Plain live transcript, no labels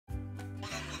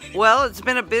Well, it's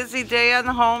been a busy day on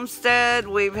the homestead.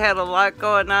 We've had a lot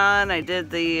going on. I did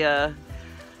the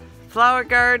flower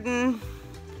garden.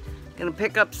 Gonna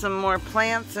pick up some more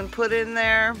plants and put in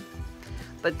there.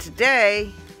 But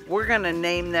today, we're gonna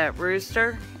name that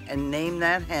rooster and name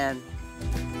that hen.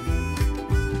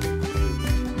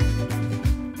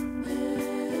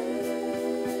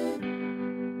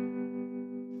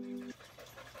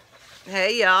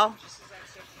 Hey y'all.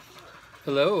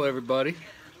 Hello everybody.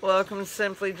 Welcome to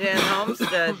Simply Jan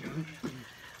Homestead.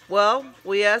 Well,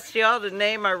 we asked y'all to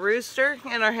name our rooster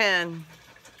and our hen.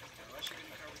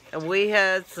 And we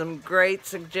had some great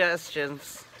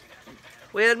suggestions.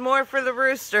 We had more for the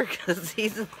rooster because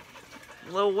he's a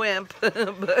little wimp,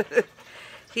 but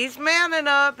he's manning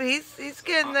up. He's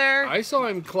getting there. I saw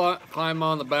him climb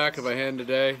on the back of a hen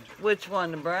today. Which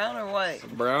one, the brown or white? The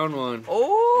brown one.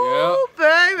 Oh,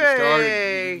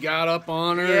 baby! He got up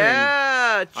on her. Yeah.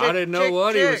 I didn't know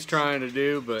what he was trying to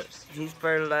do, but he's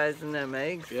fertilizing them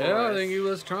eggs. Yeah, I think he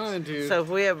was trying to. So if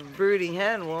we have a broody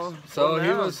hen, we'll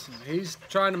know. He's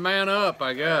trying to man up,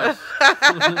 I guess.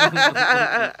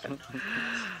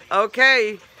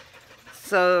 Okay.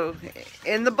 So,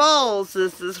 in the bowls,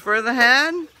 this is for the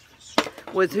hen,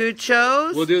 with who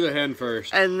chose. We'll do the hen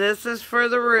first. And this is for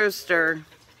the rooster.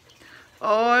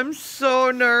 Oh, I'm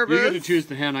so nervous. You get to choose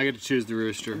the hen, I get to choose the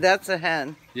rooster. That's a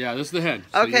hen. Yeah, this is the hen.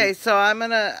 Okay, so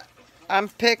I'm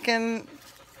picking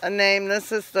a name.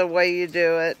 This is the way you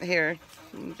do it. Here,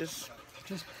 just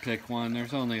pick one.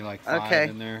 There's only like 5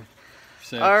 in there.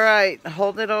 6. All right,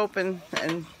 hold it open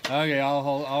and. Okay,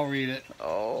 I'll read it.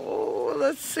 Oh,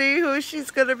 let's see who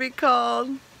she's gonna be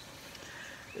called.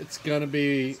 It's gonna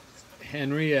be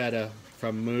Henrietta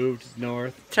from Moved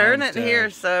North. Turn Homestead. it here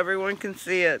so everyone can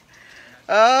see it.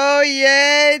 Oh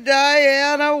yay,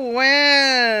 Diana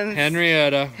wins.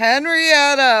 Henrietta.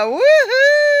 Henrietta,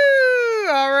 woohoo!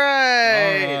 All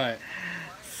right. All right.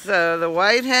 So the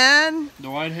white hen. The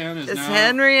white hen is now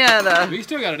Henrietta. We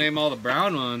still got to name all the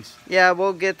brown ones. Yeah,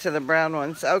 we'll get to the brown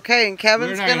ones. Okay, and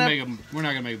Kevin's we're not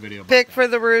gonna make a video. Pick for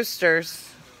the roosters.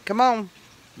 Come on.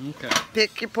 Okay.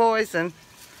 Pick your poison.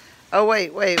 Oh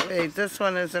wait. This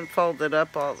one isn't folded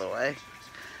up all the way.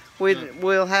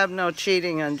 We'll have no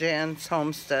cheating on Jan's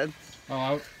homestead.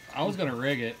 Oh, I was gonna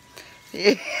rig it.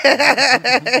 Yeah.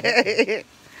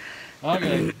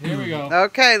 Okay, here we go.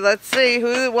 Okay, let's see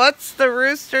what's the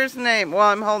rooster's name. Well,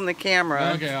 I'm holding the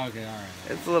camera. Okay, all right.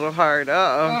 It's a little hard. All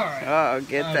right. Uh-oh,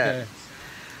 get that.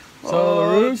 So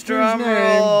the rooster's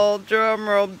name. Drum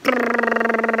roll.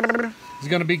 It's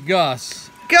gonna be Gus.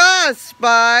 Gus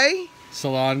by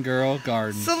Salongirl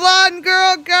Gardens.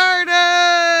 Salongirl Garden.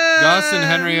 Gus and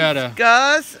Henrietta.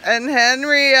 Gus and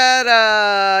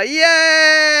Henrietta.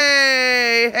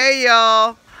 Yay! Hey,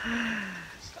 y'all.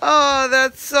 Oh,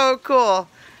 that's so cool.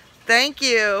 Thank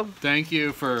you. Thank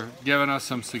you for giving us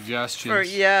some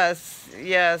suggestions.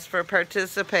 Yes, for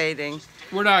participating.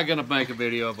 We're not gonna make a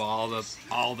video of all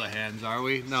the hens, are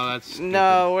we? No, that's stupid.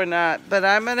 No, we're not. But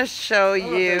I'm gonna show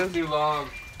you too long.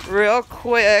 real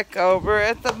quick over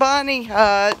at the bunny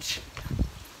hutch.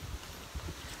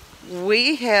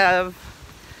 We have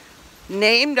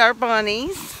named our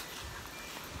bunnies.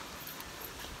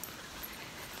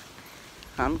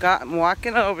 I'm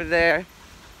walking over there,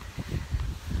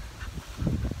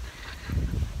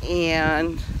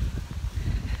 and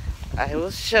I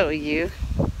will show you.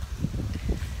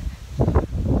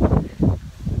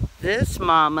 This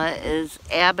mama is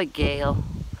Abigail,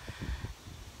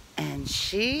 and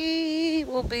she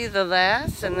will be the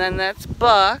last, and then that's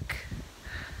Buck,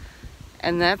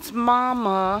 and that's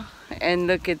Mama. And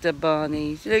look at the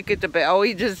bunnies. Look at oh,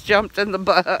 he just jumped in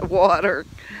the water.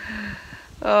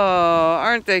 Oh,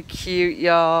 aren't they cute,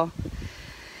 y'all?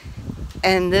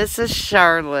 And this is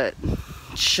Charlotte.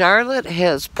 Charlotte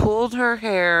has pulled her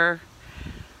hair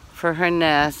for her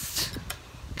nest.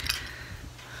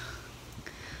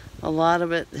 A lot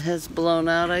of it has blown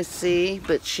out, I see,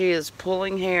 but she is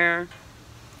pulling hair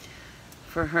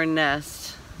for her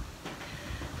nest.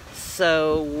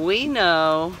 So we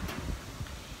know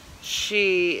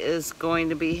she is going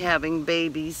to be having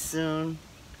babies soon.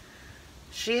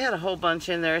 She had a whole bunch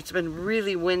in there. It's been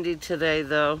really windy today,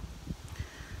 though.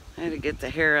 I had to get the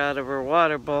hair out of her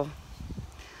water bowl.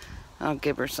 I'll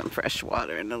give her some fresh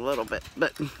water in a little bit.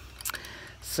 But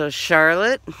so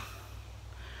Charlotte,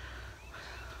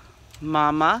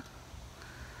 Mama,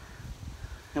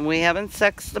 and we haven't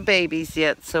sexed the babies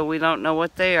yet, so we don't know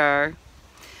what they are.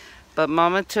 But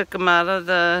Mama took them out of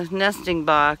the nesting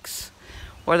box,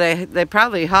 or they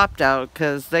probably hopped out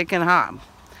because they can hop.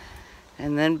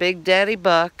 And then Big Daddy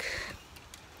Buck,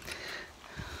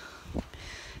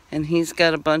 and he's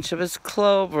got a bunch of his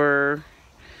clover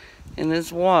in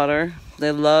his water.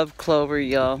 They love clover,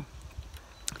 y'all.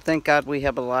 Thank God we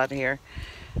have a lot here.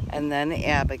 And then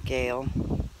Abigail.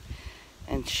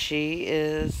 And she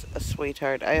is a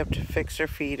sweetheart. I have to fix her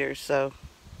feeder, so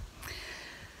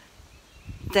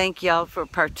thank y'all for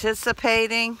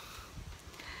participating.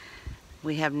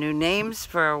 We have new names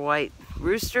for our white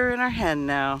rooster and our hen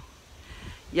now.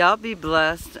 Y'all be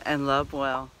blessed and love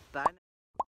well.